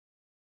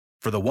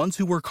For the ones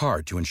who work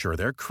hard to ensure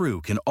their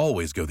crew can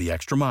always go the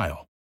extra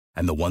mile,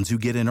 and the ones who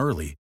get in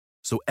early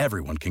so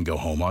everyone can go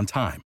home on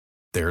time,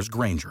 there's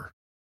Grainger,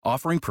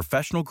 offering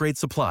professional-grade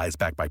supplies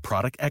backed by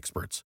product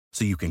experts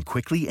so you can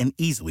quickly and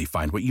easily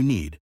find what you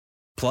need.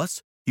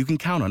 Plus, you can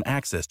count on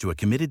access to a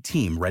committed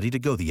team ready to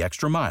go the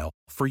extra mile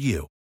for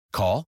you.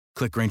 Call,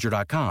 click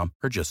Grainger.com,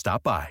 or just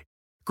stop by.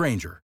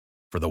 Grainger,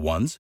 for the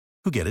ones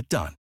who get it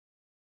done.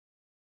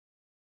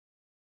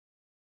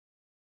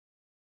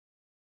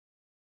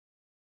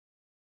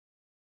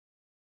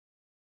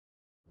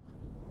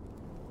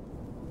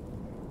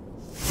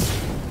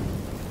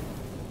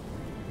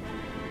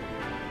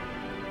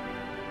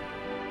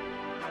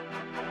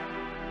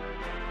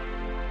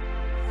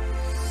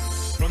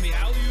 From the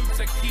alley-oops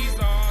at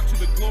Kezar to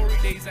the glory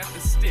days at the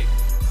stick.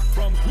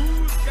 From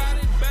who's got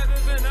it better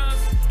than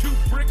us to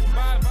brick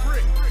by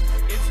brick.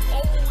 It's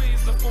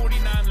always the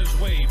 49ers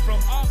way,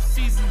 from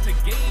off-season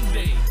to game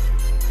day.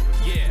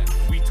 Yeah,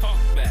 we talk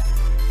back.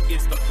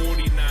 It's the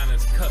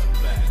 49ers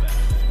cutback.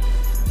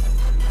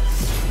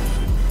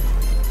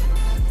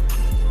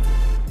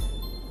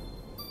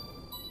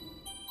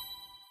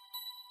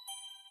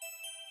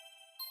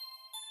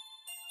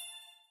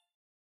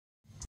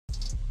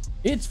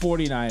 It's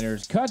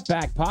 49ers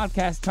Cutback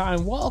Podcast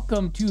time.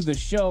 Welcome to the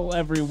show,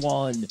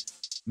 everyone.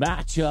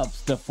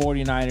 Matchups the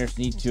 49ers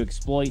need to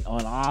exploit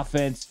on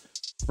offense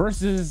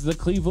versus the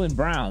Cleveland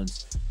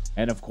Browns.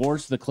 And of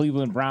course, the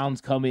Cleveland Browns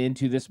come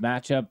into this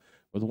matchup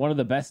with one of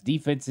the best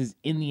defenses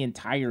in the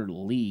entire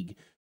league.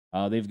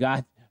 They've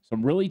got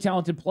some really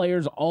talented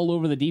players all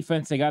over the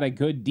defense. They got a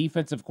good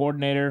defensive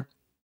coordinator,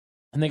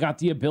 and they got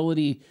the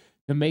ability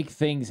to make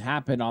things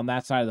happen on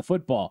that side of the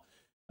football.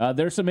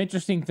 There's some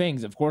interesting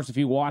things. Of course, if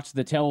you watch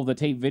the Tell of the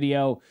Tape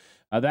video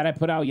that I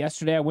put out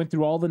yesterday, I went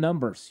through all the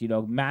numbers,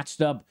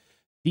 matched up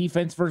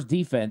defense versus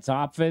defense,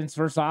 offense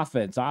versus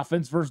offense,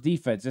 offense versus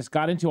defense. Just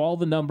got into all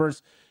the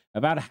numbers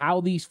about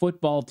how these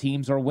football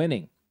teams are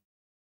winning.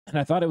 And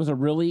I thought it was a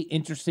really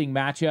interesting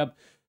matchup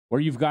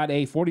where you've got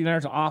a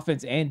 49ers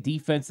offense and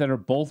defense that are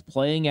both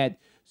playing at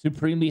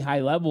supremely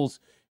high levels.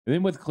 And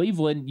then with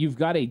Cleveland, you've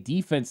got a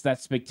defense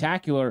that's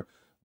spectacular,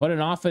 but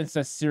an offense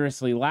that's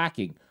seriously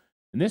lacking.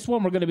 In this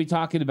one, we're going to be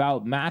talking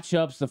about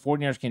matchups the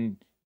 49ers can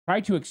try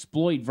to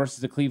exploit versus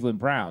the Cleveland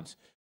Browns.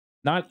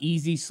 Not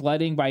easy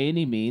sledding by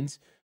any means.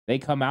 They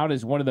come out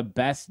as one of the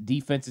best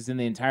defenses in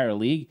the entire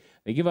league.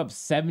 They give up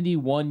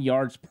 71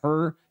 yards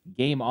per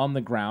game on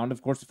the ground.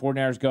 Of course, the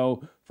 49ers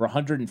go for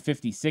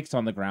 156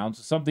 on the ground,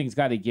 so something's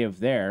got to give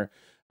there.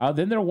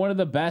 Then they're one of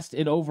the best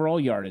in overall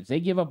yardage.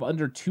 They give up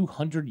under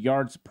 200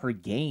 yards per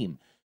game.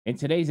 In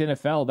today's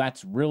NFL,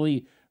 that's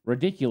really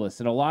ridiculous,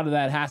 and a lot of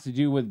that has to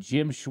do with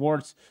Jim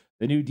Schwartz,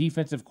 the new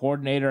defensive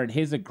coordinator, and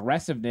his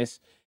aggressiveness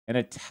and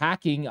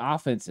attacking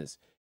offenses.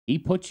 He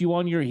puts you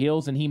on your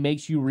heels and he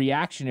makes you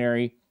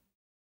reactionary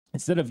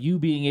instead of you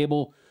being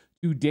able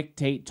to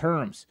dictate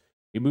terms.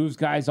 He moves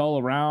guys all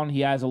around.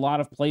 He has a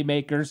lot of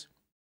playmakers,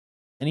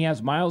 and he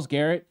has Myles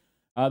Garrett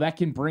that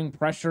can bring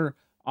pressure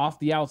off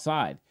the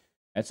outside.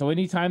 And so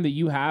anytime that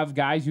you have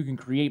guys who can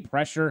create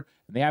pressure,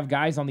 and they have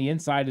guys on the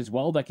inside as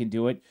well that can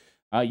do it,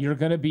 you're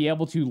going to be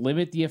able to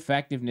limit the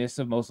effectiveness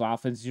of most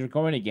offenses you're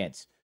going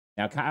against.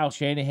 Now, Kyle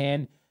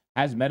Shanahan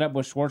has met up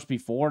with Schwartz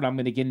before, and I'm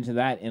going to get into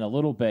that in a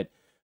little bit.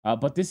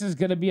 But this is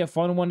going to be a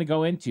fun one to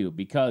go into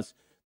because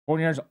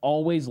 49ers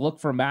always look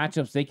for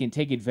matchups they can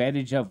take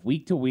advantage of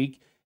week to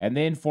week. And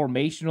then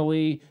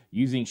formationally,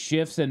 using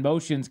shifts and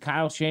motions,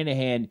 Kyle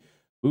Shanahan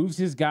moves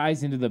his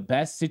guys into the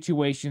best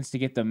situations to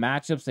get the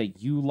matchups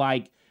that you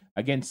like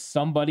against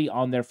somebody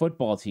on their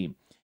football team.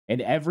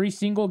 And every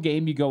single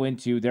game you go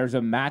into, there's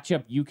a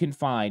matchup you can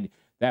find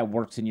that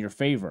works in your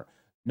favor.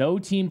 No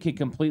team can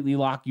completely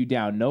lock you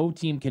down. No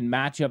team can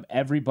match up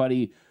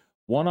everybody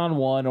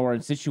one-on-one or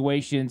in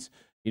situations,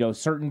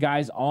 certain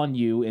guys on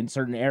you in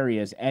certain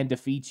areas and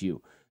defeat you.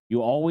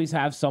 You always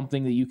have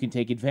something that you can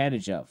take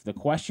advantage of. The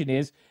question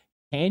is,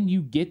 can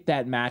you get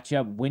that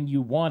matchup when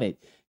you want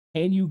it?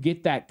 Can you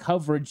get that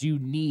coverage you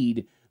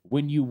need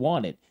when you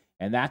want it?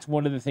 And that's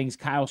one of the things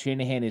Kyle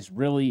Shanahan is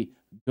really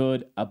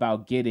good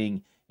about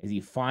getting, is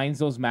he finds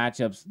those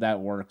matchups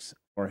that works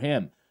for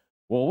him.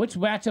 Well, which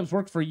matchups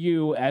work for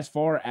you as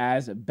far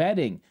as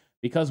betting?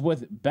 Because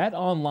with Bet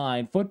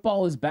Online,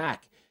 football is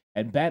back.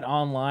 And Bet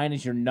Online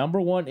is your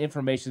number one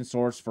information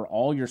source for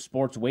all your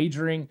sports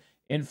wagering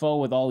info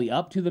with all the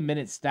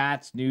up-to-the-minute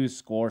stats, news,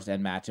 scores,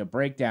 and matchup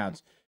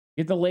breakdowns.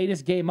 Get the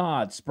latest game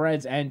odds,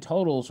 spreads, and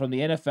totals from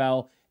the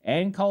NFL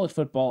and college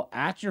football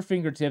at your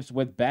fingertips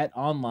with Bet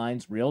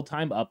Online's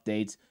real-time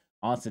updates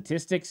on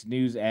statistics,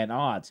 news, and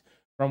odds.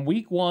 From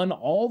week 1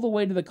 all the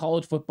way to the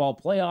college football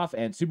playoff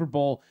and Super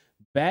Bowl,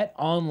 Bet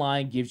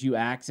Online gives you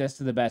access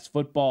to the best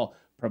football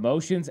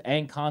promotions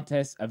and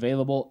contests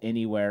available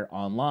anywhere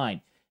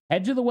online.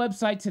 Head to the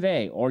website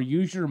today or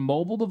use your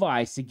mobile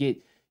device to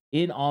get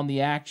in on the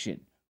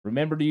action.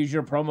 Remember to use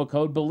your promo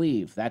code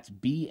BELIEVE, that's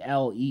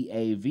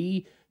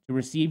BLEAV, to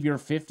receive your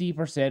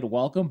 50%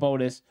 welcome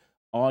bonus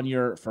on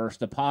your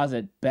first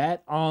deposit.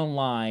 Bet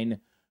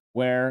Online,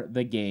 where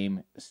the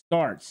game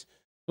starts.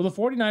 So the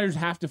 49ers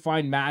have to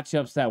find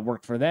matchups that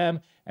work for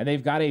them, and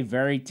they've got a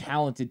very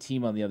talented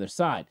team on the other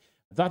side.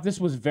 I thought this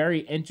was very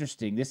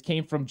interesting. This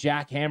came from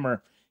Jack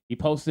Hammer. He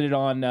posted it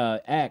on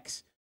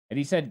X, and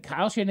he said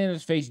Kyle Shanahan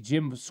has faced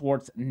Jim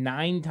Schwartz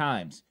 9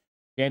 times.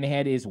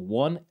 Shanahan is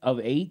 1 of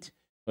 8,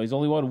 so he's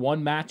only won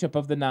one matchup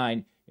of the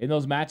 9. In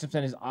those matchups,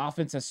 and his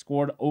offense has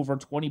scored over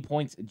 20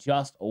 points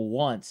just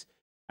once.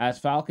 As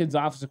Falcons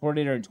offensive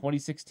coordinator in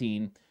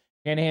 2016,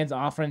 Shanahan's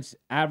offense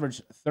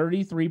averaged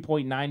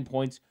 33.9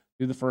 points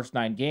through the first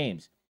 9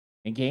 games.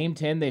 In Game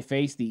 10, they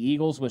faced the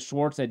Eagles with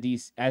Schwartz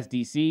as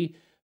DC.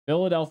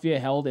 Philadelphia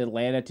held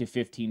Atlanta to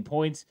 15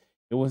 points.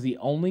 It was the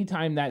only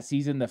time that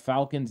season the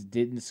Falcons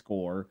didn't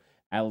score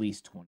at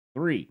least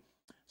 23.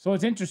 So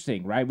it's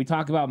interesting, right? We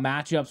talk about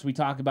matchups. We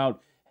talk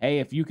about, hey,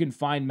 if you can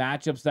find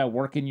matchups that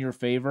work in your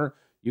favor,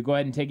 you go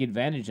ahead and take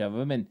advantage of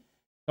them. And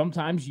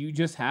sometimes you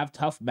just have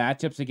tough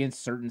matchups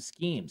against certain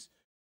schemes.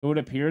 It would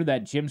appear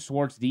that Jim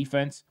Schwartz's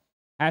defense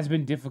has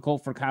been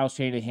difficult for Kyle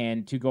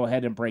Shanahan to go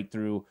ahead and break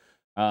through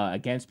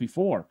against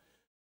before.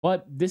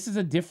 But this is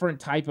a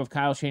different type of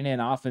Kyle Shanahan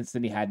offense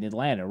than he had in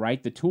Atlanta,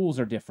 right? The tools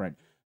are different.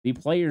 The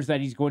players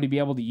that he's going to be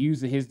able to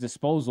use at his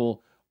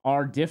disposal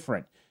are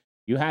different.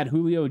 You had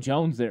Julio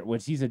Jones there,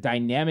 which he's a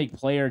dynamic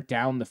player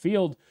down the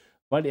field,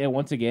 but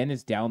once again,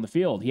 it's down the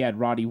field. He had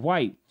Roddy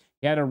White.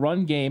 He had a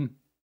run game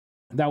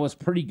that was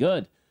pretty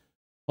good,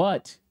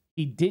 but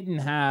he didn't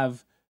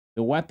have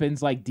the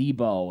weapons like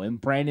Debo and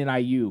Brandon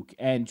Ayuk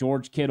and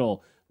George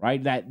Kittle,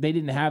 right? That they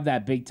didn't have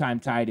that big time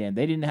tight end.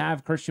 They didn't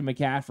have Christian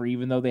McCaffrey,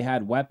 even though they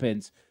had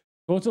weapons.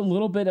 So it's a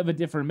little bit of a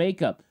different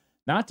makeup.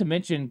 Not to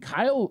mention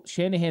Kyle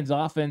Shanahan's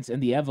offense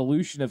and the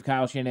evolution of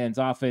Kyle Shanahan's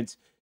offense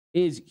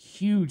is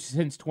huge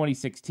since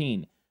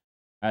 2016.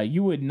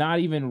 You would not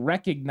even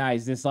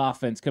recognize this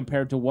offense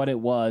compared to what it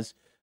was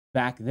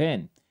back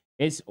then.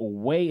 It's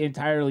way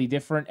entirely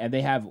different, and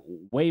they have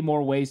way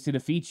more ways to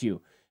defeat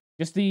you.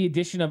 Just the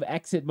addition of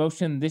exit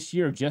motion this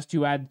year just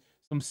to add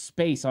some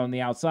space on the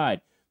outside.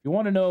 If you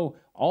want to know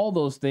all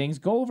those things,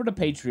 go over to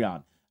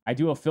Patreon. I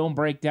do a film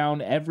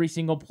breakdown every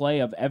single play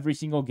of every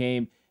single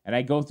game, and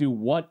I go through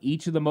what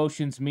each of the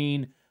motions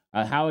mean,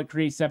 how it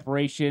creates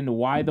separation,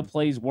 why the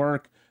plays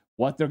work,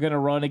 what they're going to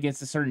run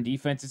against a certain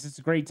defense. It's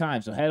a great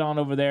time. So head on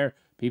over there.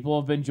 People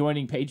have been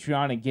joining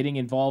Patreon and getting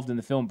involved in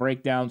the film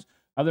breakdowns.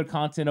 Other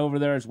content over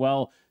there as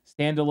well.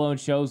 Standalone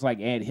shows like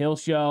Ant Hill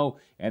Show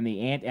and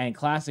the Ant and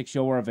Classic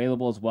Show are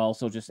available as well.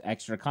 So just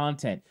extra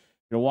content.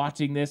 If you're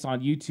watching this on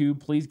YouTube,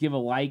 please give a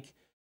like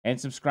and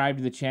subscribe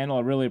to the channel.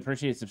 I really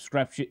appreciate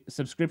it.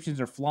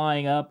 Subscriptions are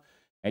flying up,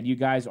 and you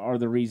guys are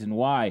the reason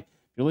why. If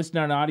you're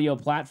listening on an audio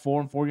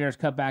platform, 49ers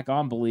Cut Back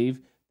on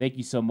Believe, thank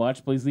you so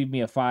much. Please leave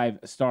me a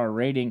 5-star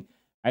rating.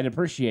 I'd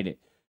appreciate it.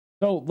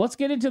 So let's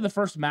get into the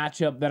first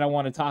matchup that I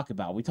want to talk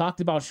about. We talked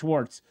about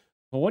Schwartz.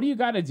 But what do you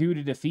got to do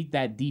to defeat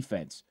that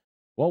defense?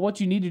 Well, what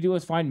you need to do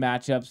is find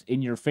matchups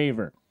in your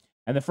favor.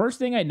 And the first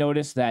thing I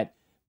noticed that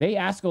they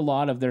ask a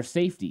lot of their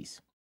safeties.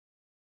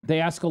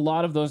 They ask a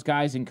lot of those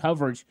guys in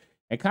coverage,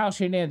 and Kyle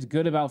Shanahan's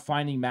good about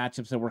finding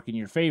matchups that work in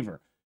your favor.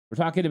 We're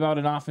talking about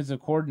an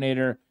offensive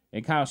coordinator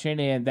and Kyle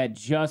Shanahan that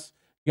just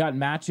got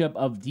matchup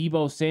of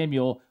Debo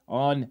Samuel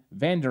on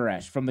Van Der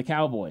Esch from the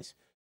Cowboys.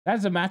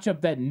 That's a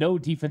matchup that no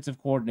defensive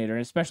coordinator,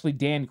 and especially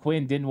Dan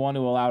Quinn, didn't want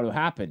to allow to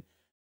happen.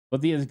 But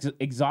the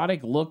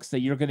exotic looks that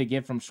you're going to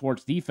get from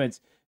Schwartz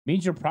defense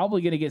means you're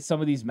probably going to get some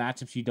of these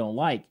matchups you don't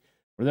like,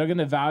 where they're going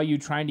to value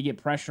trying to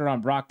get pressure on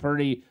Brock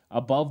Purdy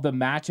above the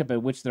matchup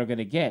at which they're going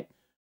to get.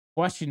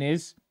 Question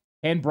is,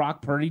 can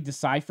Brock Purdy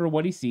decipher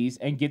what he sees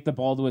and get the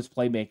ball to his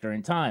playmaker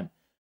in time?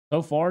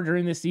 So far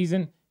during this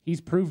season, he's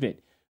proved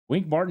it.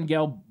 Wink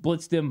Martindale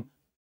blitzed him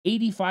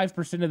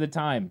 85% of the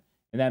time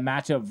in that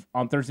matchup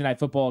on Thursday Night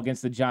Football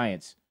against the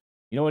Giants.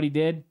 You know what he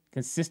did?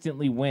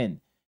 Consistently win.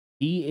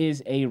 He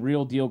is a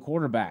real deal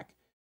quarterback.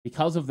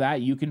 Because of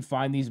that, you can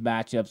find these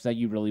matchups that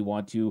you really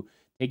want to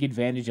take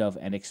advantage of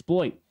and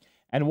exploit.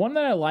 And one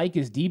that I like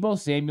is Debo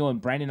Samuel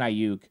and Brandon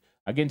Ayuk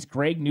against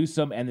Greg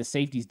Newsome and the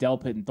safeties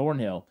Delpit and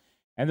Thornhill.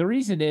 And the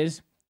reason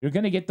is you're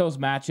going to get those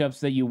matchups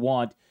that you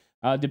want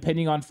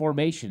depending on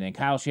formation. And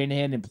Kyle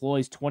Shanahan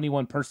employs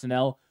 21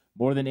 personnel,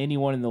 more than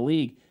anyone in the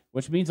league,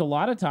 which means a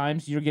lot of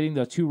times you're getting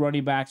the 2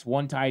 running backs,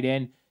 1 tight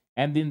end,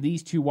 and then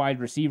these 2 wide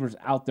receivers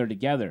out there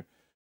together.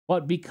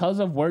 But because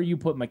of where you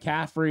put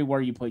McCaffrey, where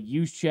you put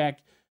Juszczyk,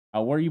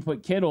 where you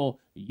put Kittle,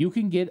 you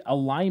can get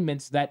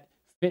alignments that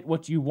fit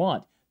what you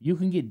want. You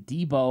can get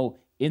Debo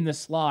in the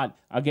slot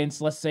against,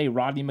 let's say,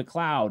 Rodney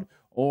McLeod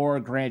or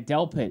Grant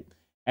Delpit.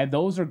 And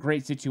those are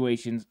great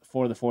situations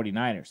for the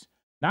 49ers.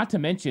 Not to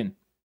mention,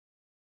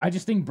 I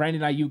just think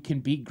Brandon Ayuk can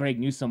beat Greg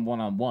Newsome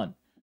one-on-one.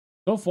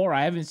 So far,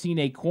 I haven't seen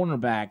a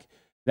cornerback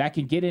that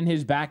can get in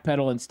his back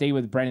pedal and stay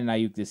with Brandon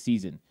Ayuk this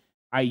season.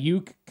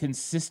 Ayuk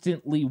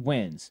consistently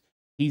wins.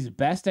 He's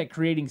best at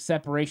creating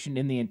separation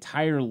in the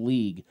entire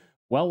league.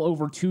 Well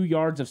over 2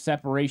 yards of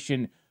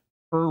separation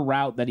per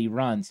route that he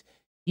runs.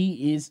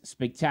 He is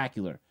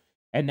spectacular.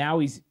 And now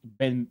he's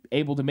been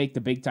able to make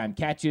the big-time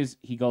catches.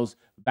 He goes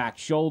back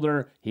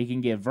shoulder. He can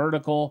get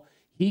vertical.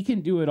 He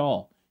can do it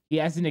all. He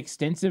has an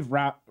extensive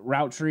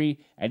route tree,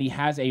 and he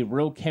has a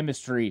real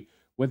chemistry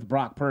with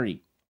Brock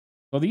Purdy.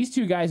 So these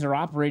two guys are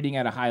operating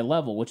at a high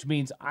level, which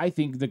means I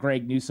think the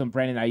Greg Newsome,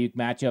 Brandon Ayuk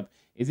matchup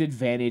is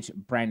advantage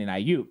Brandon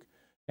Ayuk.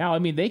 Now, I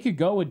mean, they could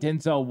go with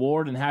Denzel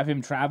Ward and have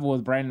him travel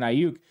with Brandon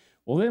Ayuk.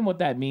 Well, then what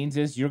that means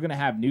is you're going to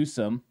have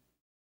Newsome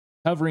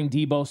covering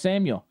Deebo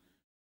Samuel.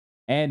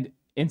 And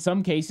in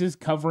some cases,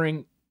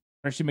 covering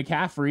Christian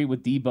McCaffrey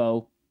with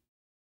Deebo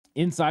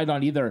inside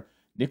on either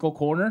nickel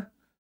corner.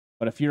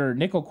 But if your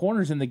nickel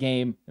corner's in the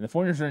game and the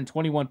 49ers are in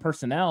 21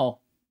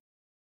 personnel,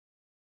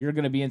 you're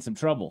going to be in some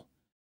trouble.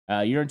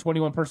 You're in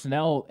 21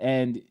 personnel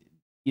and,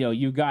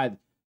 you've got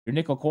your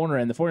nickel corner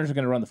and the 49ers are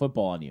going to run the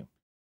football on you.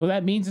 So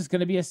that means it's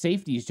going to be a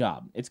safety's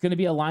job. It's going to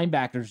be a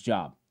linebacker's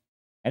job.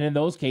 And in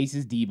those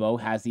cases,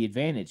 Deebo has the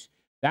advantage.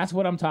 That's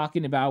what I'm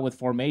talking about with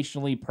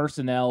formationally,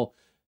 personnel,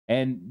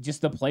 and just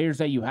the players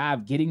that you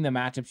have getting the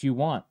matchups you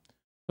want.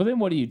 So then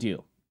what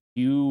do?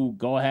 You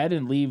go ahead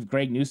and leave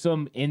Greg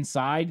Newsome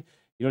inside.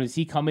 Does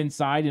he come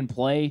inside and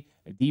play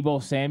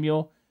Deebo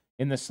Samuel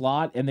in the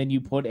slot, and then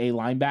you put a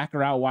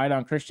linebacker out wide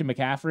on Christian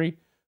McCaffrey?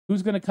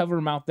 Who's going to cover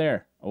him out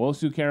there?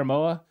 Owusu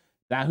Karamoa?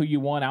 Is that who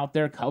you want out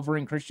there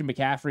covering Christian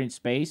McCaffrey in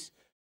space?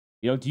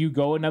 Do you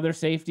go another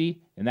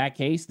safety? In that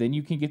case, then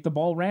you can get the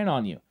ball ran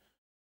on you.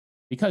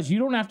 Because you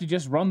don't have to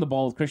just run the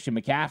ball with Christian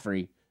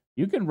McCaffrey.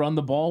 You can run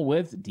the ball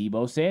with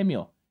Deebo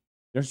Samuel.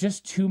 There's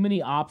just too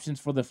many options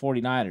for the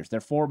 49ers. Their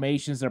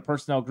formations, their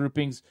personnel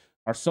groupings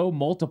are so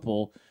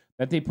multiple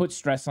that they put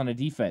stress on a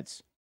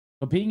defense.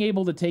 So being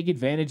able to take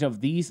advantage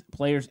of these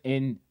players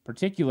in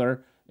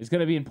particular is going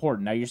to be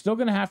important. Now, you're still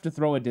going to have to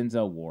throw a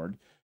Denzel Ward.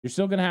 You're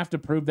still going to have to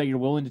prove that you're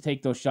willing to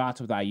take those shots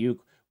with Ayuk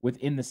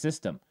within the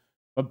system.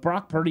 But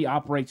Brock Purdy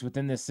operates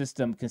within this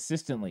system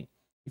consistently.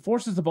 He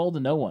forces the ball to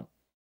no one.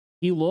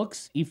 He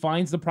looks, he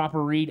finds the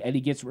proper read, and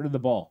he gets rid of the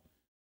ball.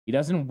 He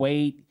doesn't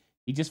wait.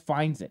 He just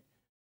finds it.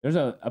 There's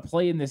a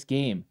play in this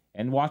game,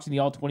 and watching the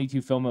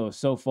All-22 film, it was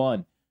so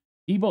fun.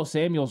 Deebo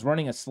Samuel's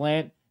running a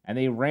slant, and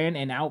they ran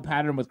an out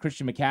pattern with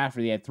Christian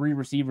McCaffrey. They had three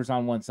receivers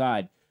on one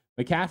side.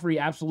 McCaffrey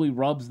absolutely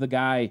rubs the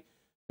guy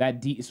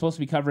that is supposed to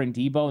be covering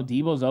Deebo, and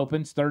Deebo's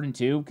open. It's 3rd and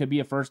 2. Could be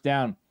a first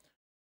down.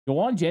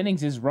 Jauan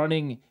Jennings is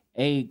running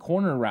a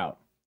corner route.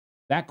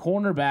 That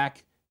cornerback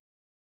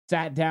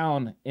sat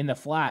down in the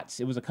flats.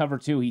 It was a cover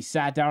 2. He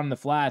sat down in the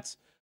flats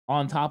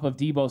on top of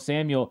Deebo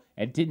Samuel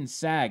and didn't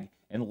sag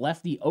and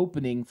left the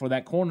opening for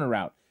that corner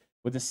route.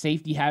 With the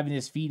safety having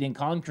his feet in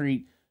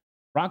concrete,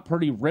 Brock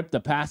Purdy ripped the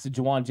pass to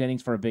Jauan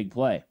Jennings for a big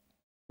play.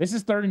 This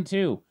is 3rd and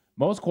 2.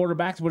 Most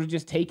quarterbacks would have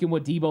just taken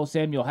what Deebo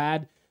Samuel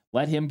had,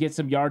 let him get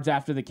some yards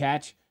after the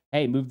catch.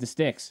 Hey, move the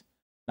sticks.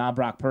 Not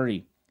Brock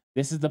Purdy.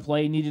 This is the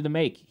play he needed to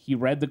make. He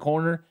read the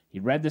corner, he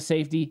read the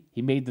safety,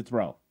 he made the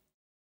throw.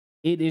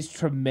 It is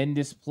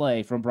tremendous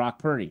play from Brock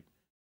Purdy.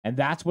 And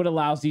that's what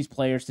allows these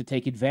players to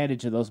take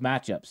advantage of those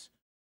matchups.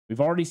 We've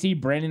already seen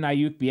Brandon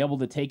Ayuk be able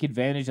to take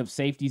advantage of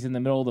safeties in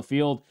the middle of the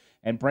field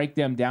and break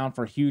them down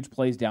for huge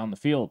plays down the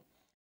field.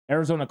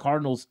 Arizona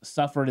Cardinals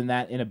suffered in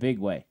that in a big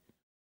way.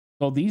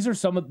 So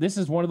this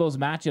is one of those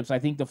matchups I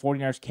think the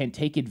 49ers can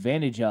take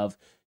advantage of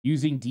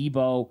using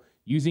Deebo,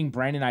 using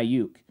Brandon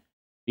Ayuk,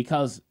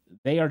 because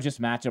they are just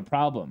matchup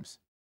problems.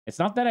 It's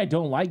not that I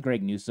don't like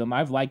Greg Newsome.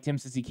 I've liked him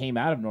since he came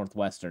out of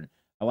Northwestern.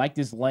 I liked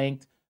his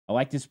length. I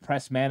liked his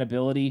press man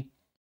ability.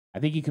 I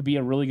think he could be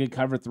a really good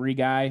cover 3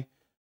 guy.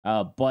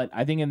 But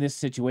I think in this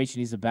situation,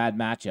 he's a bad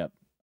matchup.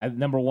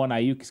 Number 1,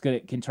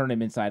 Ayuk can turn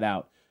him inside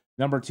out.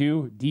 Number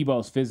 2,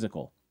 Deebo's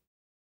physical.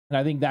 And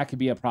I think that could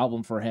be a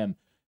problem for him,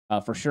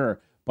 for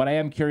sure. But I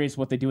am curious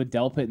what they do with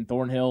Delpit and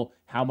Thornhill,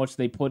 how much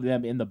they put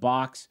them in the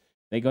box.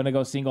 They're going to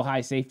go single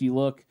high safety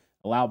look,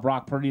 allow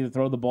Brock Purdy to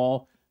throw the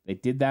ball. They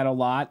did that a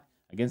lot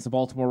against the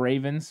Baltimore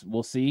Ravens.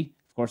 We'll see.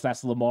 Of course,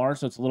 that's Lamar,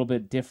 so it's a little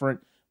bit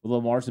different with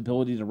Lamar's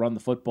ability to run the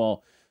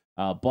football.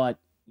 But,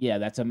 yeah,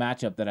 that's a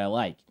matchup that I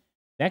like.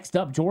 Next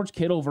up, George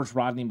Kittle versus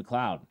Rodney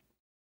McLeod.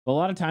 A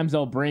lot of times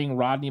they'll bring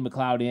Rodney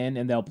McLeod in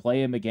and they'll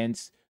play him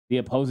against the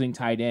opposing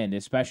tight end,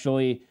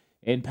 especially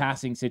in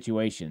passing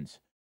situations.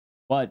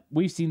 But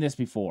we've seen this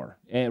before,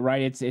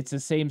 right? It's the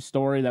same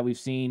story that we've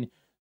seen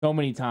so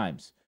many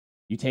times.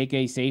 You take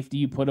a safety,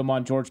 you put him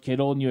on George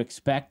Kittle, and you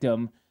expect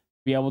him to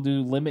be able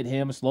to limit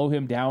him, slow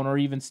him down, or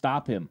even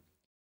stop him.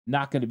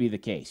 Not going to be the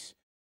case.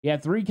 He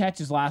had 3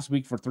 catches last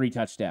week for 3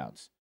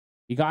 touchdowns.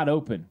 He got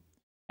open.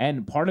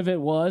 And part of it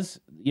was,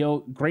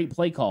 great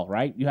play call,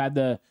 right? You had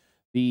the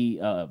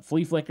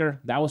flea flicker.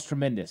 That was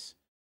tremendous.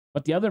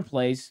 But the other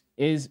plays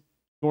is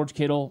George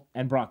Kittle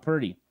and Brock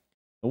Purdy.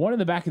 The one in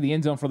the back of the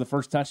end zone for the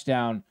first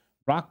touchdown,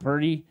 Brock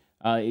Purdy,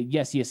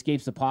 yes, he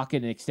escapes the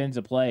pocket and extends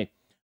a play.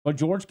 But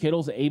George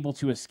Kittle's able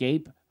to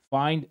escape,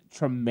 find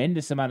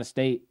tremendous amount of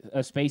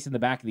space in the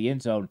back of the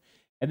end zone,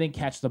 and then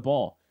catch the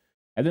ball.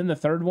 And then the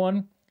third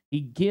one, he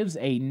gives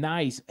a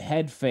nice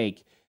head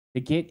fake to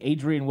get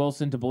Donovan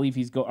Wilson to believe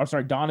he's going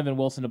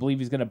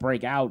to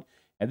break out,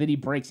 and then he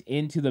breaks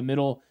into the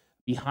middle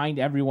behind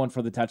everyone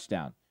for the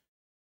touchdown.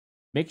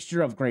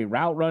 Mixture of great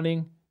route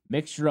running,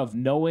 mixture of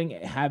knowing,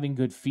 having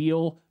good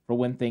feel for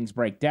when things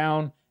break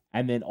down,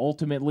 and then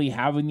ultimately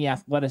having the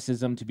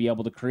athleticism to be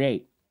able to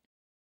create.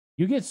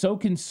 You get so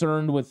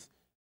concerned with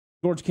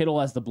George Kittle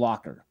as the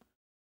blocker,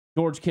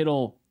 George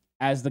Kittle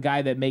as the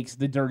guy that makes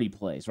the dirty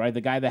plays, right?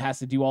 The guy that has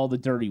to do all the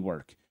dirty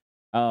work.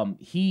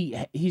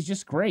 He's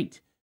just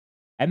great.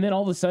 And then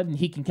all of a sudden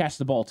he can catch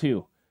the ball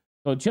too.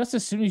 So just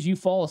as soon as you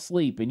fall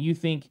asleep and you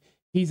think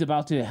he's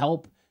about to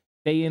help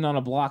stay in on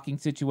a blocking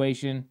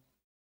situation,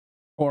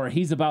 or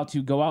he's about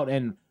to go out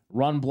and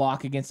run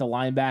block against a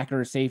linebacker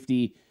or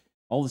safety,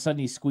 all of a sudden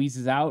he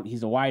squeezes out,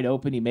 he's wide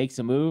open, he makes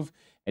a move,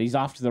 and he's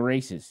off to the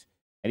races.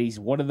 And he's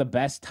one of the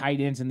best tight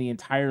ends in the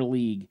entire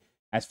league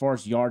as far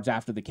as yards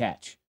after the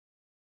catch.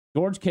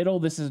 George Kittle,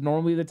 this is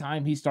normally the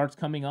time he starts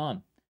coming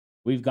on.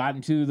 We've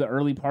gotten to the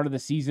early part of the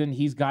season.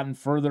 He's gotten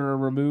further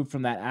removed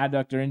from that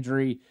adductor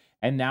injury,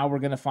 and now we're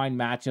going to find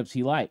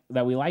matchups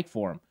that we like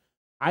for him.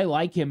 I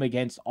like him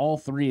against all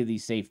three of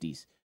these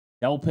safeties.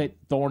 Delpit,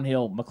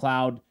 Thornhill,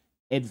 McLeod,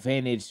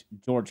 advantage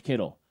George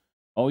Kittle.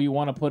 Oh, you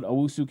want to put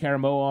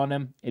Owusu-Karamoah on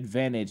him?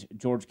 Advantage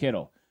George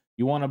Kittle.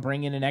 You want to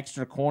bring in an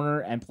extra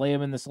corner and play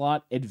him in the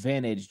slot?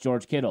 Advantage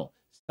George Kittle.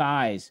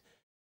 Size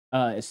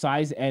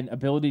and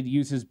ability to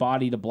use his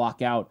body to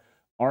block out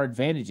are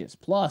advantages.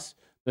 Plus,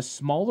 the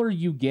smaller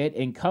you get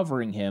in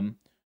covering him,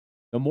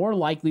 the more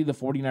likely the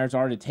 49ers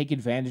are to take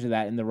advantage of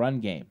that in the run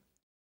game.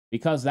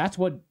 Because that's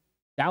what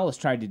Dallas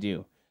tried to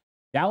do.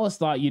 Dallas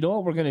thought, you know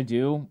what we're going to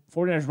do?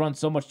 49ers run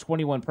so much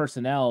 21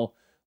 personnel.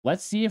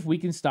 Let's see if we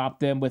can stop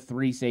them with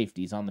 3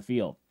 safeties on the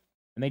field.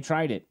 And they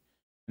tried it,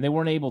 and they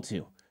weren't able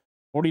to.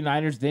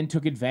 49ers then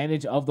took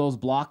advantage of those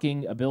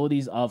blocking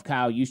abilities of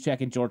Kyle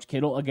Juszczyk and George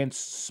Kittle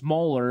against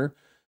smaller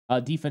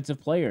defensive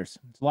players.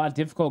 It's a lot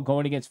difficult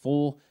going against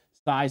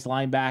full-size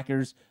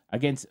linebackers,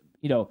 against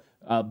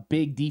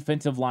big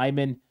defensive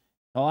linemen.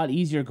 A lot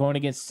easier going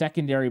against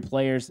secondary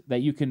players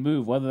that you can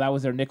move, whether that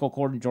was their nickel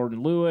cord and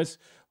Jordan Lewis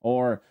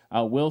or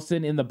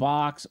Wilson in the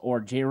box or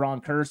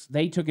Jaron Kearse.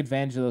 They took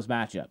advantage of those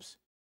matchups.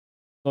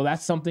 So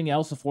that's something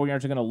else the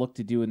 49ers are going to look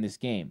to do in this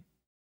game.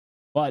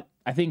 But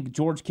I think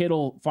George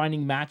Kittle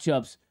finding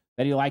matchups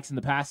that he likes in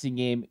the passing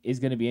game is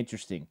going to be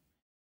interesting.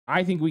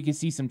 I think we can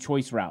see some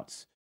choice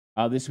routes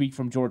this week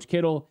from George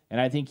Kittle, and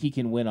I think he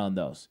can win on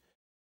those.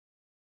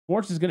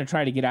 Schwartz is going to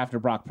try to get after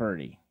Brock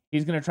Purdy.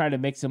 He's going to try to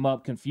mix him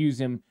up, confuse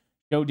him,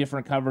 show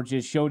different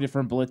coverages, show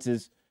different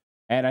blitzes,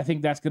 and I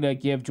think that's going to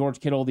give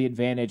George Kittle the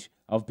advantage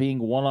of being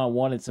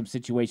one-on-one in some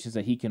situations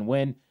that he can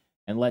win,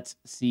 and let's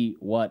see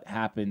what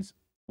happens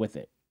with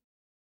it.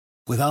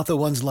 Without the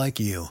ones like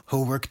you,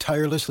 who work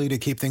tirelessly to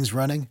keep things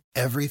running,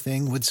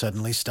 everything would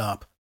suddenly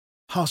stop.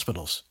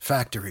 Hospitals,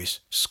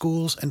 factories,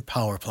 schools, and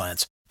power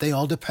plants, they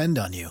all depend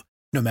on you.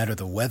 No matter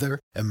the weather,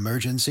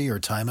 emergency, or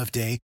time of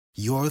day,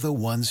 you're the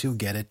ones who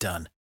get it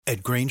done.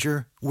 At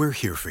Grainger, we're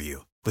here for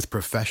you with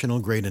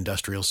professional-grade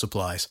industrial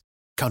supplies.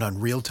 Count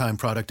on real-time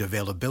product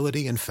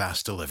availability and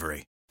fast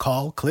delivery.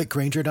 Call, click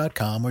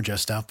Grainger.com, or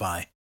just stop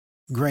by.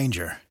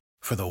 Grainger,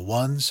 for the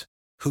ones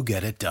who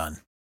get it done.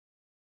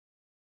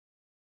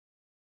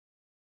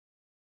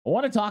 I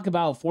want to talk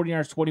about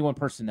 49ers 21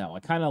 personnel.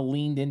 I kind of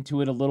leaned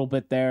into it a little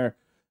bit there,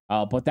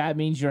 but that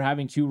means you're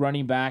having 2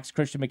 running backs,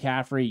 Christian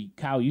McCaffrey,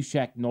 Kyle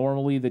Juszczyk,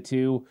 normally the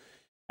 2,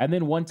 and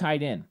then 1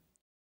 tight end.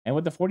 And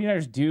what the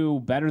 49ers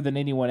do better than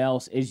anyone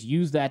else is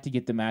use that to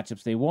get the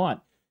matchups they want.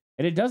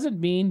 And it doesn't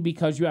mean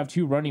because you have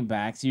 2 running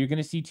backs, you're going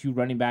to see 2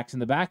 running backs in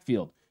the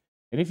backfield.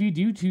 And if you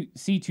do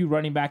see 2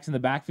 running backs in the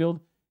backfield,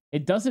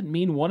 it doesn't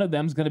mean one of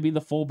them is going to be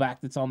the fullback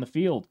that's on the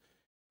field.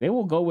 They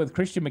will go with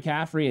Christian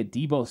McCaffrey and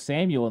Deebo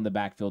Samuel in the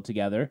backfield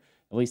together.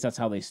 At least that's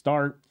how they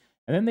start.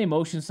 And then they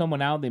motion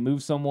someone out. They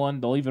move someone.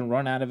 They'll even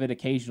run out of it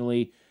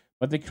occasionally.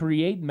 But they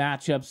create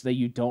matchups that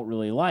you don't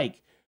really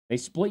like. They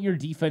split your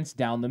defense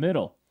down the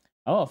middle.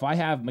 Oh, if I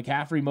have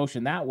McCaffrey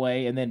motion that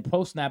way and then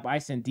post-snap I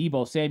send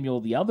Deebo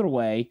Samuel the other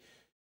way,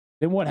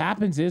 then what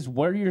happens is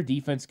where do your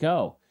defense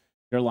go?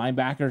 Your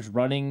linebackers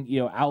running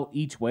out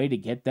each way to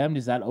get them.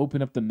 Does that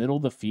open up the middle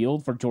of the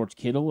field for George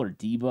Kittle or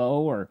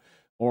Deebo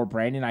or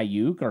Brandon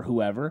Ayuk or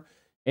whoever?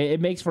 It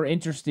makes for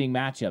interesting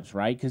matchups,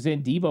 right? Because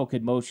then Deebo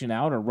could motion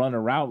out or run a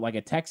route like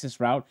a Texas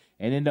route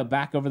and end up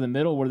back over the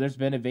middle where there's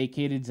been a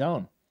vacated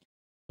zone.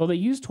 So they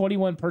use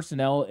 21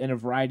 personnel in a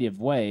variety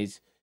of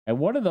ways. And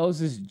one of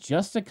those is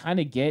just to kind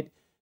of get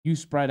you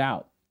spread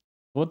out.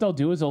 What they'll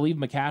do is they'll leave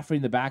McCaffrey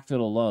in the backfield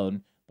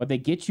alone, but they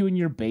get you in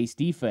your base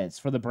defense.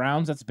 For the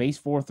Browns, that's base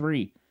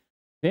 4-3.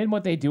 Then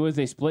what they do is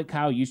they split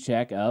Kyle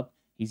Juszczyk up.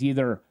 He's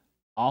either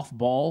off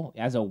ball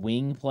as a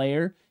wing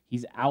player,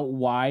 he's out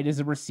wide as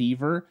a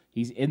receiver,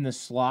 he's in the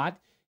slot.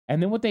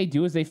 And then what they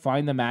do is they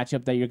find the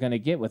matchup that you're going to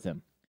get with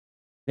him.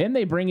 Then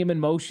they bring him in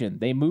motion.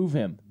 They move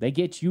him. They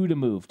get you to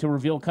move to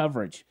reveal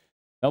coverage.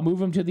 They'll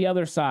move him to the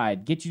other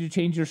side, get you to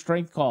change your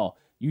strength call.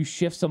 You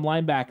shift some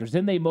linebackers.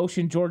 Then they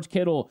motion George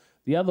Kittle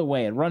the other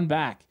way and run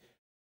back.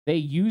 They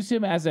use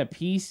him as a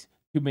piece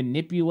to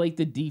manipulate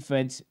the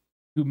defense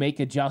to make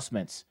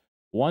adjustments.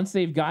 Once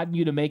they've gotten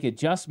you to make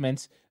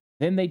adjustments,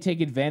 then they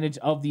take advantage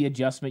of the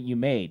adjustment you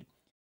made.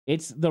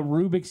 It's the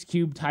Rubik's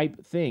Cube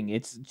type thing.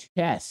 It's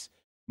chess,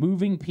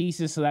 moving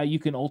pieces so that you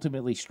can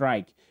ultimately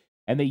strike.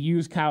 and they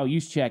use Kyle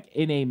Juszczyk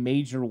in a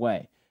major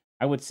way.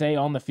 I would say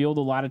on the field,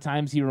 a lot of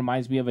times he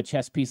reminds me of a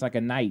chess piece like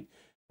a knight,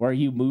 where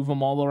you move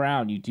them all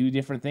around, you do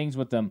different things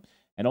with them,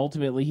 and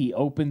ultimately he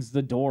opens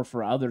the door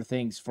for other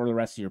things for the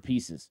rest of your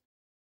pieces.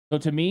 So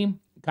to me,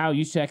 Kyle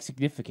Juszczyk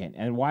significant.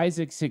 And why is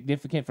it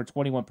significant for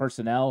 21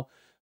 personnel?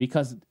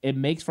 Because it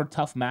makes for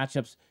tough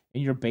matchups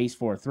in your base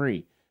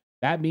 4-3.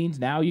 That means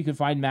now you can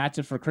find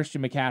matchups for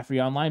Christian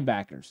McCaffrey on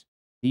linebackers,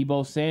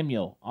 Deebo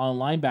Samuel on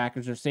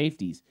linebackers or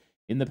safeties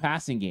in the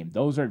passing game.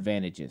 Those are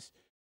advantages.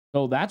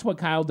 So that's what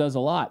Kyle does a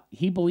lot.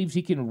 He believes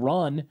he can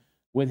run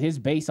with his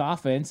base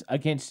offense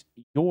against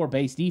your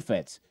base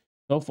defense.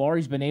 So far,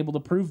 he's been able to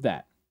prove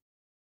that.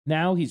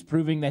 Now he's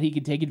proving that he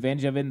can take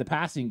advantage of it in the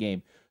passing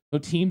game. So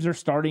teams are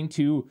starting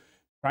to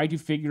try to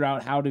figure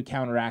out how to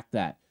counteract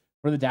that.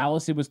 For the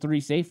Dallas, it was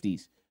 3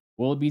 safeties.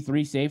 Will it be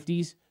 3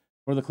 safeties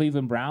for the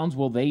Cleveland Browns?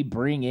 Will they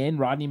bring in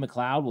Rodney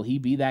McLeod? Will he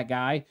be that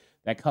guy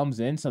that comes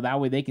in so that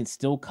way they can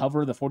still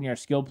cover the 49er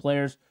skill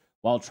players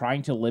while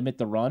trying to limit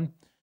the run?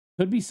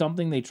 Could be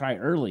something they try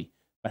early,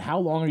 but how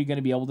long are you going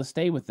to be able to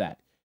stay with that?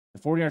 The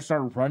 49ers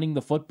start running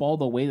the football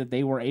the way that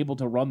they were able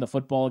to run the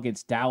football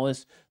against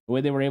Dallas, the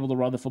way they were able to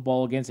run the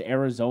football against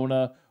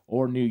Arizona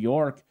or New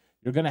York.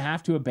 You're going to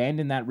have to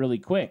abandon that really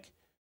quick.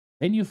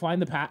 Then you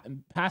find the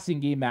passing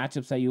game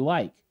matchups that you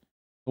like.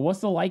 But what's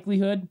the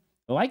likelihood?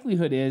 The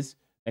likelihood is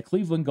that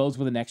Cleveland goes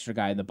with an extra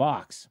guy in the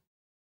box.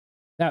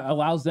 That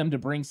allows them to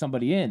bring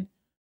somebody in.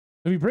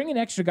 If you bring an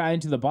extra guy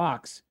into the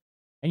box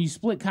and you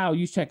split Kyle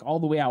Juszczyk all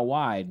the way out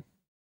wide,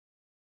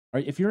 or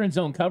if you're in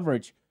zone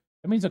coverage,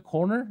 that means a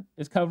corner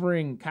is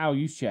covering Kyle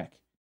Juszczyk,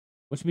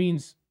 which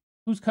means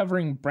who's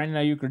covering Brandon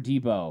Ayuk or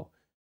Deebo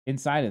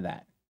inside of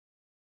that?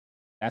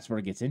 That's where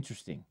it gets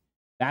interesting.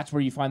 That's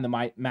where you find the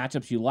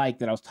matchups you like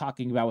that I was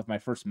talking about with my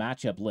first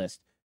matchup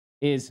list.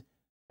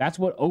 That's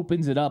what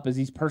opens it up, is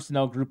these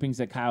personnel groupings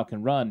that Kyle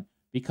can run,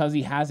 because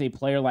he has a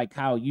player like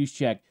Kyle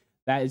Juszczyk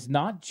that is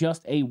not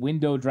just a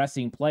window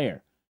dressing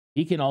player.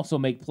 He can also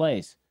make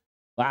plays.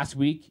 Last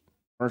week,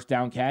 first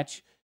down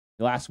catch.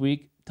 Last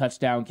week,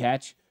 touchdown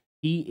catch.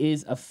 He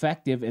is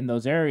effective in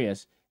those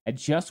areas. And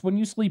just when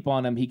you sleep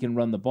on him, he can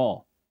run the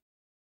ball.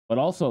 But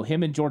also,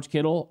 him and George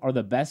Kittle are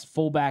the best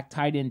fullback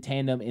tight end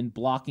tandem in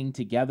blocking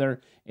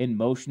together, in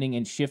motioning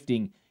and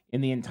shifting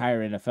in the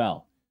entire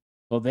NFL.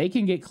 So they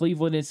can get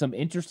Cleveland in some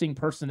interesting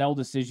personnel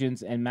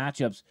decisions and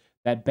matchups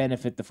that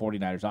benefit the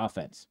 49ers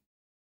offense.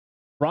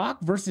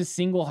 Brock versus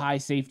single high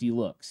safety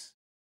looks.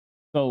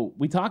 So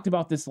we talked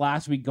about this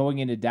last week going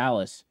into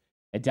Dallas.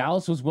 And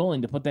Dallas was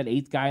willing to put that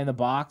 8th guy in the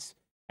box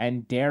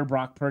and dare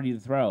Brock Purdy to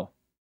throw.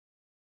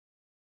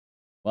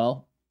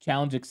 Well,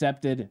 challenge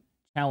accepted,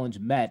 challenge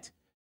met,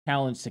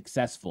 challenge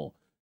successful.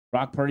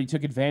 Brock Purdy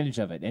took advantage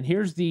of it. And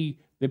here's the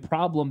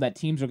problem that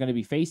teams are going to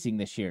be facing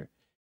this year.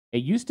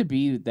 It used to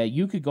be that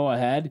you could go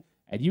ahead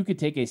and you could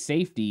take a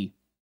safety,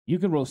 you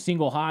could roll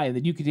single high, and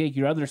then you could take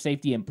your other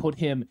safety and put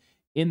him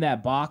in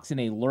that box in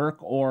a lurk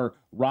or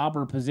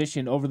robber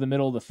position over the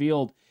middle of the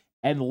field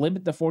and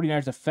limit the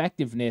 49ers'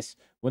 effectiveness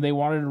when they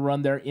wanted to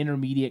run their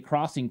intermediate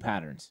crossing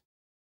patterns.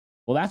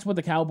 Well, that's what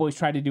the Cowboys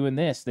tried to do in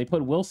this. They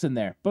put Wilson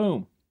there.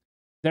 Boom.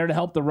 There to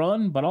help the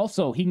run, but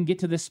also he can get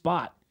to this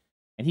spot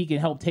and he can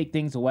help take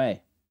things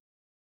away.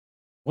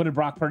 What did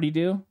Brock Purdy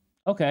do?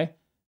 Okay,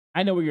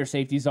 I know where your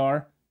safeties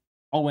are.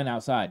 I'll win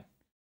outside.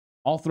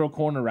 I'll throw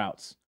corner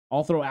routes.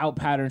 I'll throw out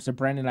patterns to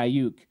Brandon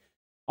Ayuk.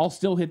 I'll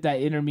still hit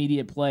that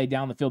intermediate play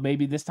down the field.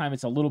 Maybe this time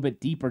it's a little bit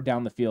deeper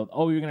down the field.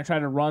 Oh, you're going to try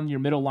to run your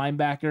middle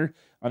linebacker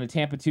on a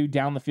Tampa 2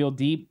 down the field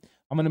deep?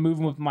 I'm going to move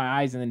him with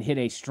my eyes and then hit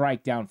a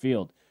strike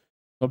downfield.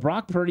 So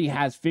Brock Purdy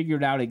has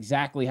figured out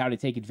exactly how to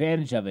take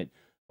advantage of it.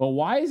 But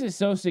why is it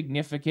so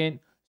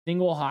significant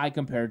single high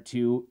compared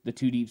to the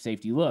 2 deep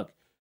safety look?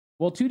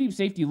 Well, 2 deep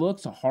safety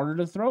looks are harder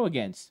to throw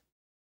against.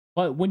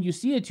 But when you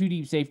see a 2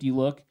 deep safety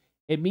look,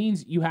 it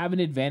means you have an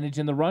advantage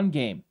in the run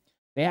game.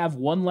 They have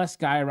 1 less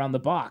guy around the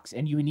box,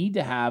 and you need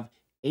to have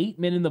 8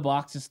 men in the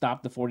box to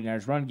stop the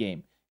 49ers run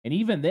game. And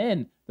even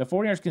then, the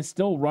 49ers can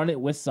still run it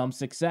with some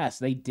success.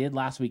 They did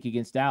last week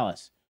against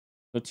Dallas.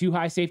 So 2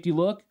 high safety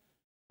look,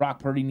 Brock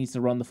Purdy needs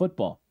to run the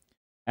football.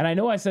 And I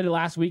know I said it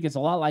last week, it's a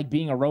lot like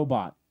being a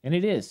robot, and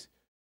it is.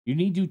 You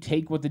need to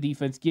take what the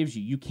defense gives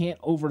you. You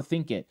can't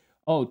overthink it.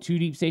 Oh, 2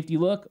 deep safety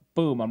look,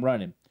 boom, I'm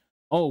running.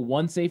 Oh,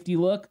 1 safety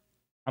look,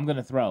 I'm going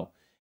to throw.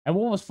 And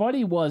what was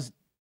funny was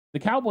the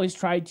Cowboys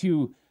tried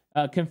to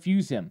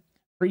confuse him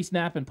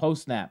pre-snap and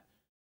post-snap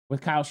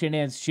with Kyle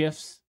Shanahan's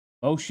shifts,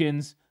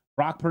 motions,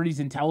 Brock Purdy's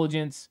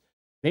intelligence.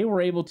 They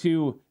were able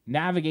to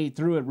navigate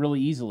through it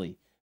really easily.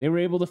 They were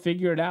able to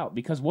figure it out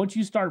because once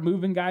you start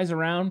moving guys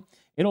around,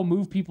 it'll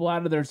move people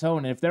out of their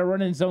zone. And if they're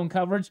running zone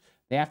coverage,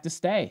 they have to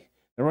stay.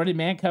 They're running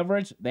man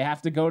coverage, they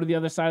have to go to the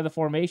other side of the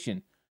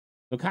formation.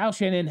 So Kyle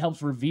Shanahan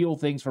helps reveal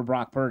things for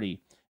Brock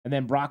Purdy, and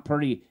then Brock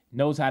Purdy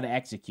knows how to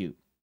execute.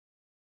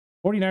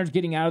 49ers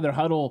getting out of their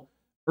huddle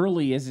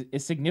early is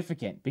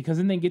significant because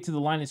then they get to the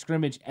line of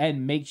scrimmage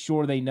and make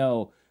sure they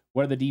know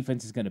where the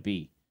defense is going to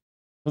be.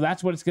 So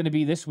that's what it's going to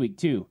be this week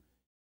too.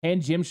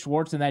 Can Jim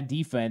Schwartz and that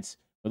defense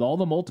with all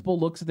the multiple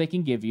looks that they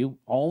can give you,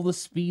 all the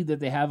speed that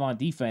they have on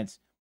defense,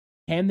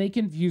 can they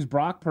confuse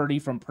Brock Purdy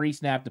from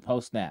pre-snap to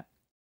post-snap?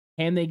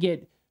 Can they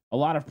get a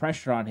lot of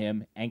pressure on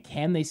him, and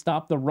can they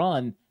stop the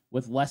run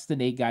with less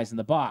than 8 guys in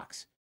the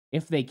box?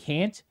 If they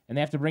can't, and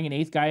they have to bring an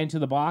 8th guy into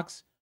the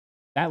box,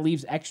 that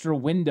leaves extra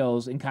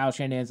windows in Kyle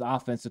Shanahan's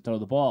offense to throw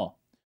the ball.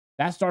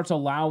 That starts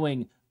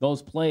allowing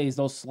those plays,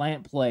 those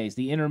slant plays,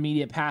 the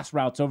intermediate pass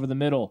routes over the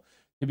middle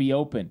to be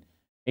open.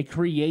 It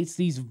creates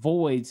these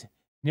voids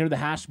near the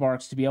hash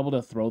marks to be able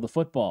to throw the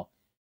football.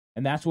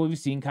 And that's what we've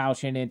seen Kyle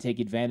Shanahan take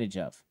advantage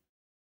of.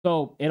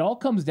 So it all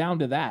comes down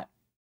to that.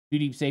 2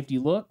 deep safety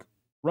look,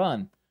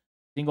 run.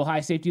 Single high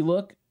safety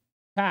look,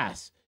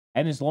 pass.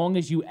 And as long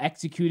as you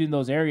execute in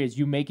those areas,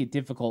 you make it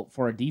difficult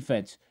for a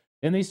defense.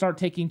 Then they start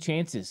taking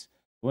chances.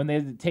 When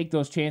they take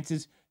those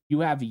chances,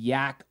 you have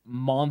yak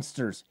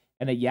monsters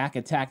and a yak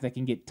attack that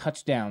can get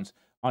touchdowns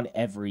on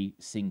every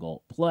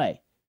single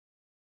play.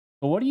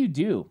 But what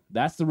do?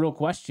 That's the real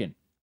question.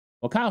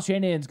 Well, Kyle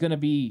Shanahan's going to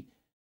be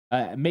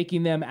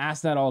making them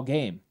ask that all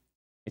game.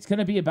 It's going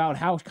to be about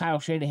how Kyle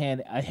Shanahan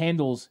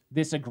handles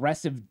this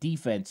aggressive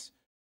defense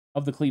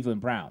of the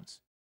Cleveland Browns.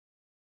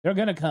 They're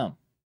going to come.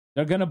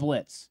 They're going to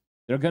blitz.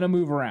 They're going to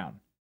move around,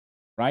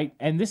 right?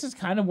 And this is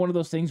kind of one of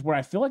those things where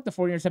I feel like the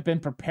 49ers have been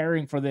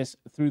preparing for this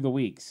through the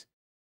weeks.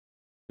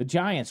 The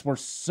Giants were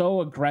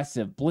so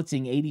aggressive,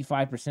 blitzing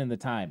 85% of the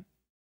time.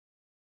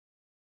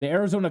 The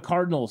Arizona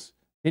Cardinals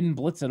didn't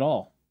blitz at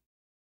all.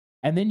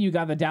 And then you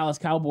got the Dallas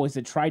Cowboys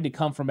that tried to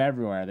come from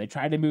everywhere. They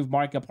tried to move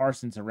Micah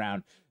Parsons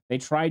around. They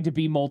tried to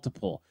be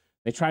multiple.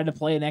 They tried to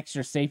play an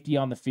extra safety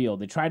on the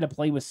field. They tried to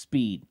play with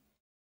speed.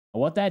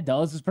 And what that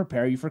does is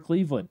prepare you for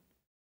Cleveland.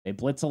 They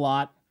blitz a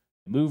lot.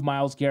 They move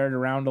Myles Garrett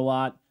around a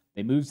lot.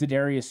 They move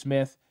Za'Darius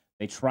Smith.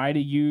 They try to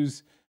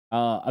use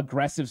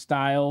aggressive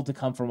style to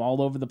come from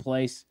all over the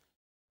place.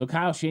 So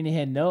Kyle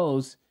Shanahan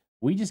knows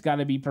we just got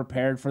to be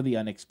prepared for the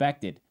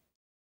unexpected.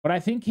 But I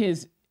think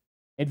his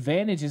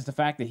advantage is the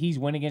fact that he's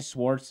winning against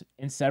Schwartz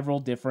in several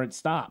different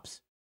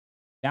stops.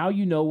 Now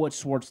you know what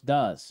Schwartz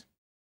does.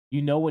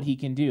 You know what he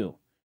can do.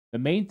 The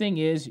main thing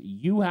is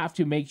you have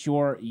to make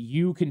sure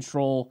you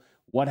control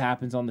what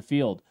happens on the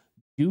field.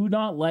 Do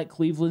not let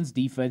Cleveland's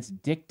defense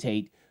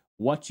dictate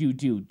what you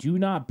do. Do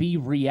not be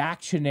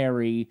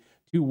reactionary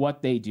to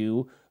what they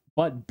do,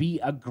 but be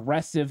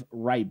aggressive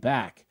right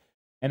back.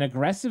 An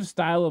aggressive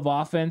style of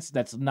offense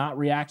that's not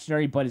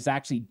reactionary, but is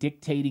actually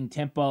dictating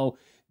tempo,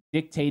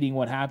 dictating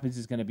what happens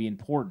is going to be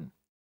important.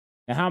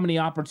 Now, how many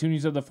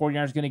opportunities are the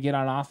 49ers going to get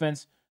on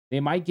offense? They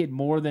might get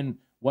more than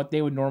what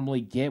they would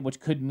normally get, which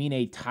could mean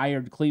a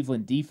tired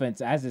Cleveland defense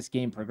as this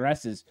game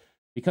progresses,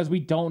 because we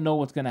don't know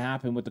what's going to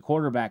happen with the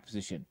quarterback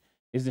position.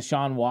 Is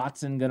Deshaun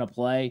Watson going to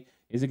play?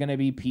 Is it going to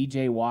be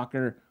PJ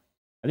Walker?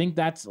 I think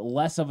that's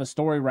less of a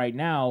story right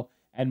now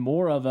and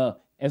more of a,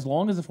 as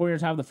long as the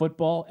 49ers have the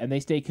football and they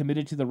stay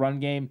committed to the run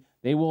game,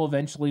 they will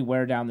eventually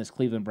wear down this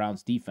Cleveland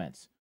Browns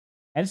defense.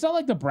 And it's not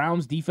like the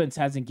Browns defense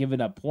hasn't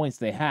given up points.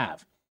 They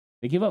have.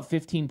 They give up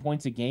 15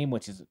 points a game,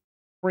 which is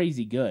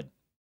crazy good.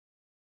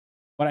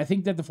 But I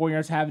think that the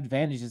 49ers have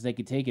advantages they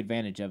could take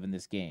advantage of in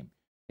this game.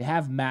 They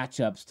have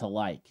matchups to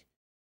like.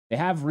 They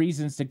have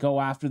reasons to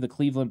go after the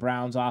Cleveland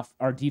Browns off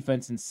our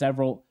defense in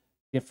several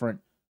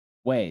different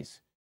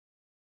ways.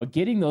 But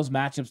getting those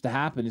matchups to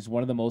happen is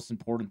one of the most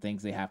important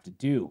things they have to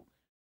do.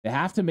 They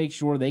have to make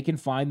sure they can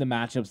find the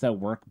matchups that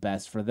work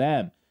best for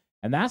them.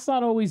 And that's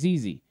not always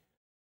easy.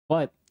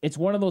 But it's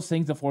one of those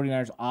things the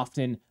 49ers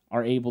often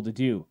are able to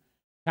do.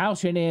 Kyle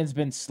Shanahan's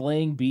been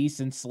slaying beasts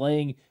and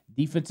slaying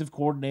defensive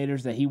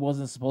coordinators that he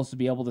wasn't supposed to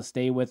be able to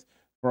stay with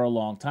for a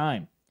long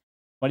time.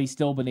 But he's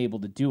still been able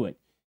to do it.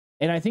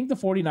 And I think the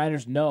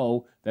 49ers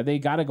know that they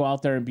got to go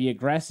out there and be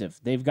aggressive.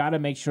 They've got to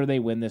make sure they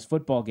win this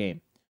football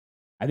game.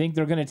 I think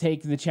they're going to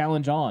take the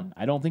challenge on.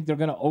 I don't think they're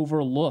going to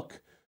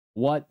overlook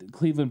what the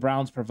Cleveland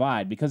Browns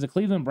provide, because the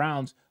Cleveland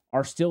Browns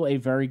are still a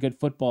very good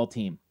football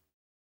team.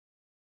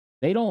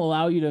 They don't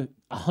allow you to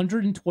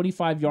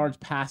 125 yards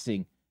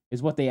passing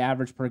is what they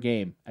average per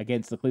game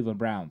against the Cleveland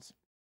Browns.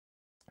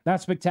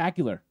 That's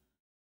spectacular.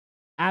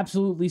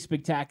 Absolutely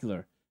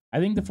spectacular. I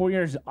think the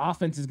 49ers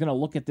offense is going to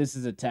look at this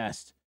as a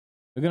test.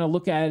 They're going to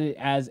look at it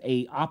as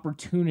an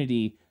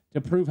opportunity to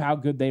prove how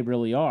good they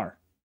really are.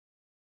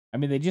 I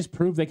mean, they just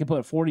proved they could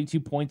put 42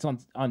 points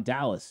on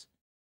Dallas.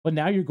 But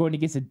now you're going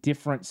against a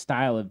different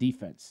style of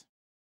defense.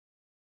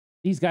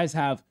 These guys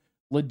have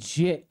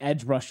legit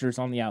edge rushers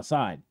on the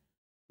outside.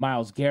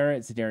 Myles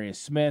Garrett, Za'Darius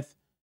Smith,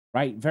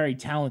 right? Very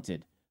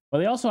talented. But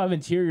they also have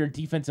interior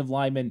defensive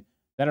linemen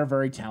that are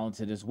very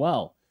talented as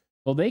well.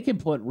 So they can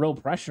put real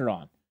pressure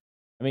on.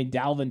 I mean,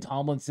 Dalvin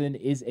Tomlinson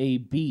is a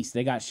beast.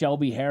 They got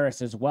Shelby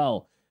Harris as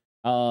well.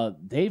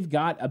 They've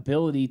got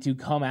ability to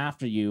come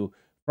after you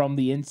from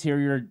the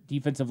interior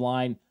defensive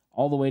line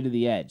all the way to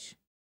the edge.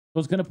 So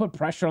it's going to put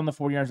pressure on the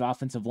 49ers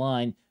offensive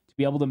line to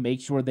be able to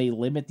make sure they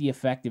limit the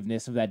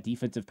effectiveness of that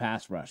defensive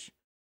pass rush,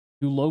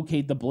 to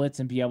locate the blitz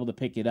and be able to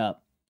pick it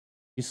up.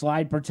 You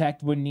slide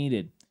protect when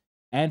needed.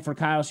 And for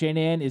Kyle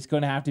Shanahan, it's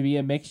going to have to be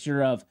a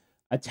mixture of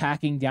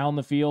attacking down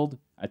the field,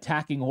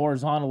 attacking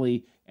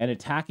horizontally, and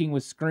attacking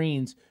with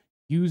screens,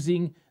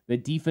 using the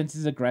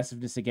defense's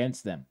aggressiveness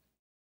against them.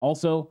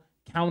 Also,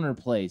 counter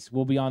plays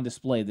will be on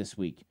display this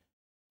week.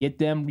 Get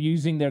them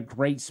using their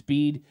great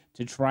speed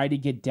to try to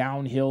get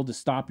downhill to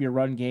stop your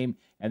run game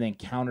and then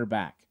counter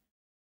back.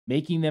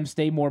 Making them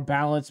stay more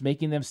balanced,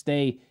 making them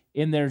stay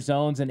in their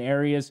zones and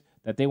areas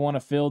that they want to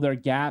fill their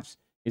gaps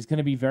is going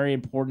to be very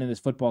important in this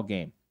football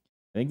game.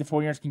 I think the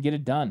 49ers can get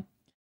it done.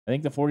 I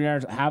think the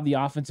 49ers have the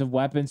offensive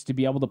weapons to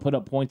be able to put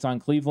up points on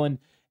Cleveland,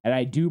 and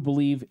I do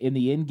believe in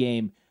the end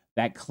game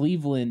that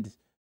Cleveland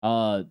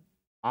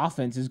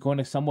offense is going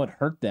to somewhat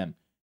hurt them.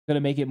 It's going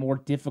to make it more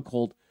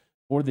difficult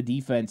for the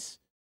defense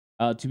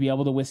to be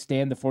able to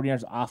withstand the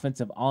 49ers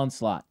offensive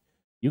onslaught.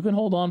 You can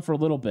hold on for a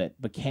little bit,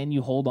 but can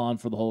you hold on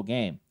for the whole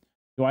game?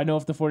 Do I know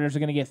if the 49ers are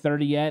going to get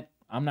 30 yet?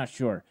 I'm not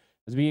sure.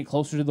 As we get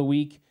closer to the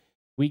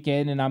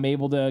weekend, and I'm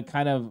able to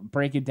kind of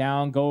break it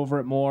down, go over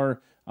it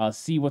more,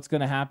 see what's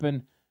going to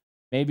happen,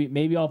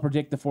 maybe I'll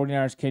predict the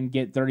 49ers can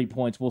get 30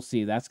 points. We'll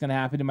see. That's going to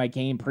happen in my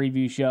game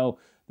preview show.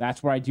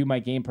 That's where I do my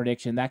game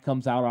prediction. That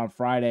comes out on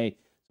Friday,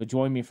 so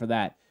join me for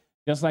that.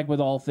 Just like with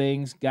all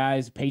things,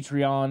 guys,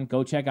 Patreon,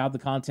 go check out the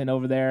content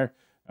over there.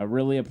 I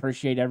really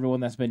appreciate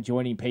everyone that's been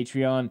joining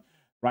Patreon.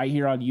 Right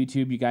here on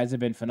YouTube, you guys have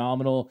been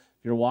phenomenal.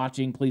 If you're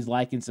watching, please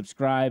like and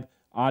subscribe.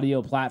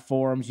 Audio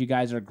platforms, you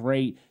guys are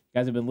great. You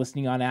guys have been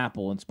listening on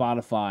Apple and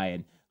Spotify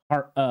and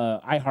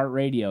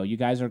iHeartRadio. You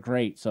guys are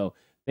great. So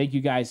thank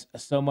you guys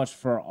so much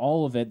for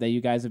all of it that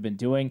you guys have been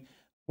doing.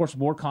 Of course,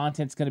 more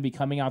content's going to be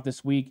coming out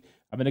this week.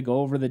 I'm going to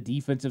go over the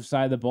defensive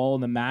side of the ball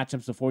and the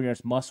matchups the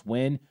 49ers must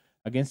win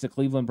against the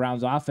Cleveland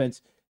Browns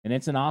offense. And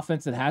it's an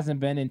offense that hasn't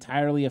been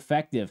entirely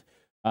effective.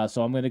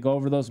 So I'm going to go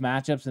over those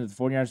matchups, and if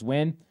the 49ers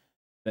win,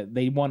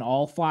 they won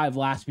all 5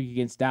 last week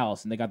against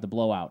Dallas, and they got the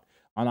blowout.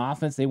 On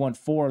offense, they won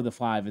 4 of the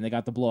 5, and they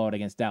got the blowout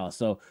against Dallas.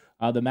 So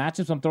the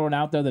matchups I'm throwing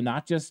out there, they're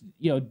not just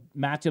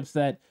matchups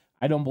that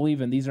I don't believe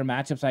in. These are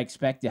matchups I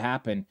expect to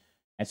happen.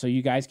 And so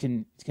you guys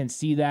can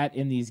see that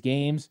in these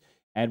games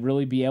and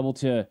really be able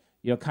to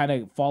kind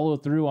of follow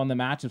through on the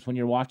matchups when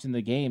you're watching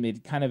the game.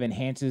 It kind of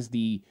enhances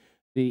the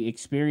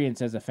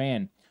experience as a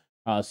fan.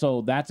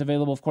 So that's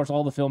available. Of course,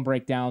 all the film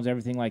breakdowns,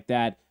 everything like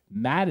that.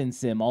 Madden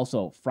Sim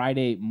also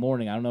Friday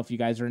morning. I don't know if you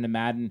guys are into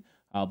Madden,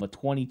 but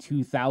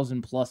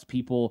 22,000 plus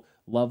people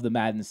love the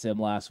Madden Sim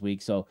last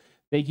week. So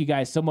thank you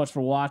guys so much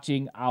for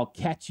watching. I'll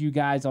catch you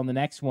guys on the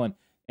next one.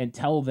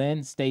 Until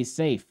then, stay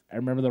safe. And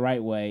remember, the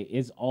right way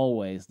is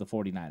always the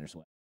 49ers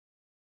way.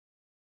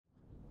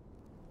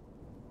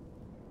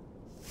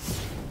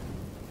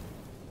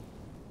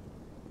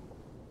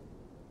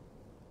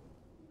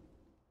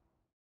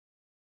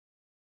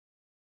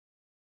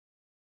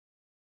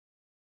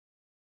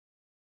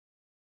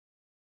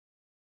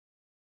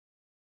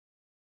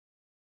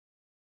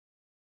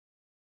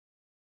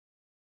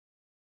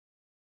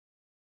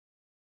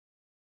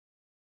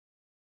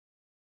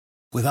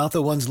 Without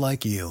the ones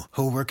like you,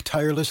 who work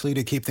tirelessly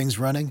to keep things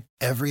running,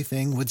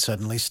 everything would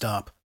suddenly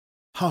stop.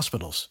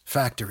 Hospitals,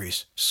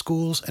 factories,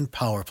 schools, and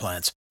power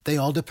plants, they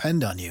all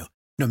depend on you.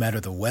 No matter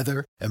the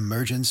weather,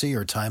 emergency,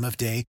 or time of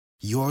day,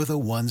 you're the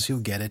ones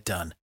who get it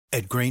done.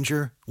 At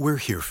Grainger, we're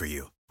here for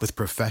you with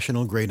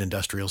professional-grade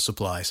industrial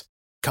supplies.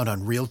 Count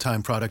on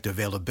real-time product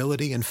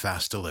availability and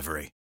fast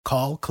delivery.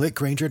 Call, click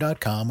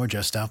Grainger.com, or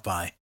just stop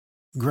by.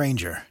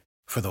 Grainger,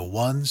 for the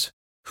ones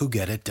who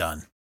get it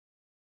done.